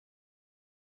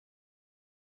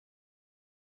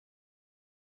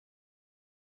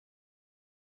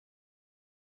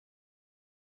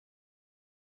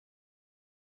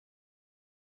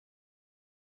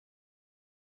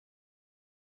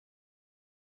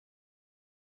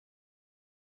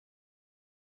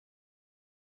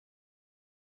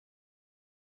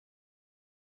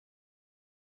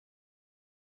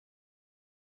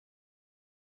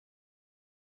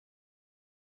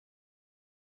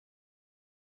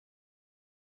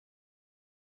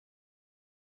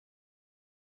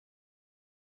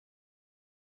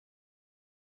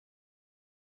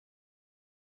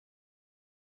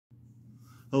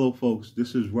Hello folks,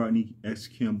 this is Rodney S.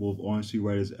 Campbell of R&C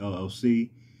Writers,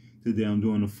 LLC. Today I'm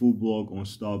doing a food blog on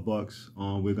Starbucks.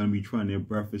 We're going to be trying their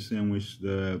breakfast sandwich,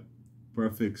 the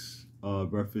breakfast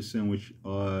sandwich,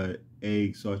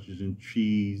 egg, sausage, and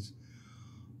cheese.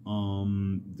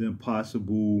 The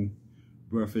Impossible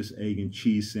breakfast egg and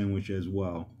cheese sandwich as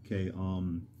well. Okay,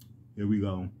 here we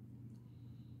go.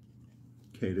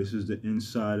 Okay, this is the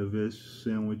inside of this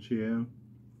sandwich here.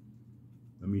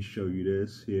 Let me show you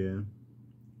this here.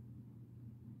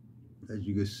 As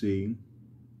you can see,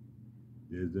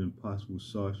 there's the Impossible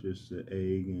sausage, the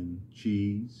egg, and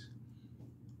cheese.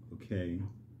 Okay.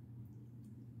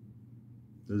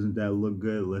 Doesn't that look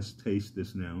good? Let's taste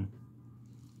this now.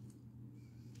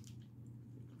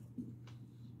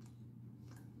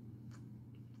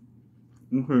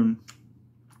 Okay.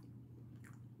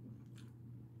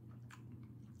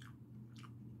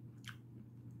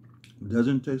 It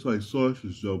doesn't taste like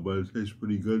sausage though, but it tastes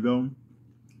pretty good though.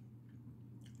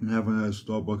 I haven't had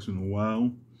Starbucks in a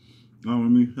while. Now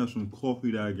let me have some coffee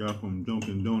that I got from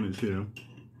Dunkin' Donuts here.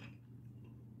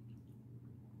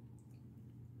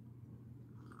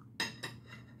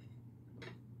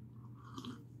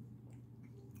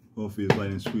 Coffee is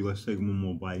light and sweet. Let's take one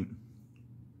more bite.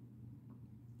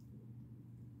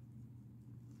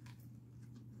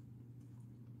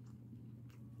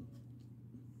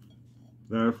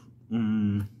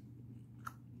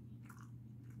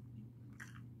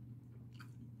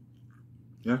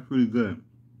 That's pretty good.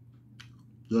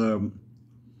 The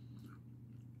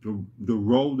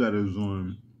roll that is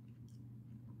on,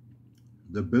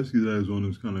 the biscuit that is on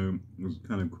is kind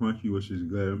of crunchy, which is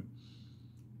good.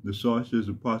 The sausage,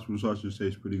 the Impossible sausage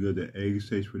tastes pretty good. The eggs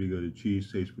taste pretty good. The cheese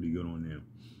tastes pretty good on there.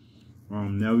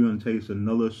 Now we're gonna taste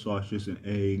another sausage and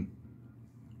egg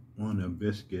on a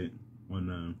biscuit. On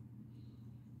a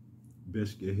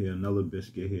biscuit here, another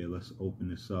biscuit here. Let's open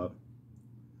this up.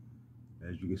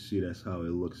 As you can see, that's how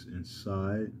it looks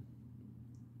inside.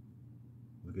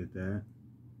 Look at that.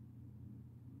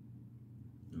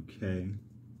 Okay.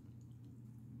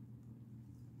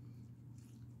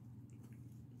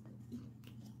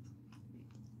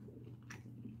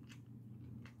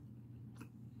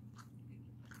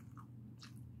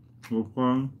 So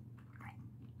far,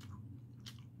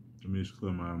 let me just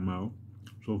clear my mouth.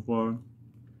 So far,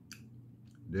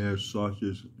 there's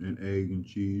sausage and egg and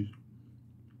cheese.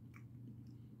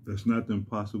 That's not the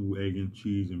Impossible egg and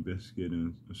cheese and biscuit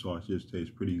and sausage.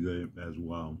 Tastes pretty good as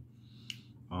well.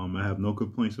 I have no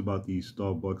complaints about these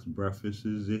Starbucks breakfasts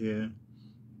here.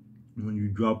 When you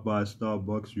drop by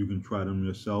Starbucks, you can try them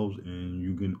yourselves, and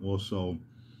you can also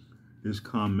just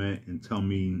comment and tell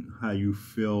me how you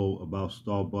feel about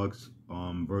Starbucks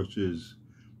versus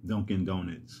Dunkin'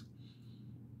 Donuts.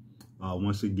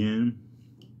 Once again,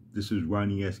 this is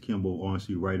Rodney S. Campbell of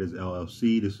R&C Writers,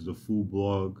 LLC. This is a food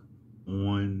blog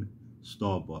on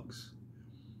Starbucks.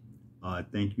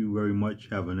 Thank you very much.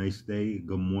 Have a nice day.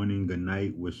 Good morning, good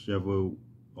night, whichever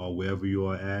or wherever you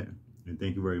are at. And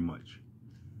thank you very much.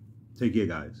 Take care,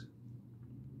 guys.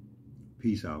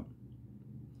 Peace out.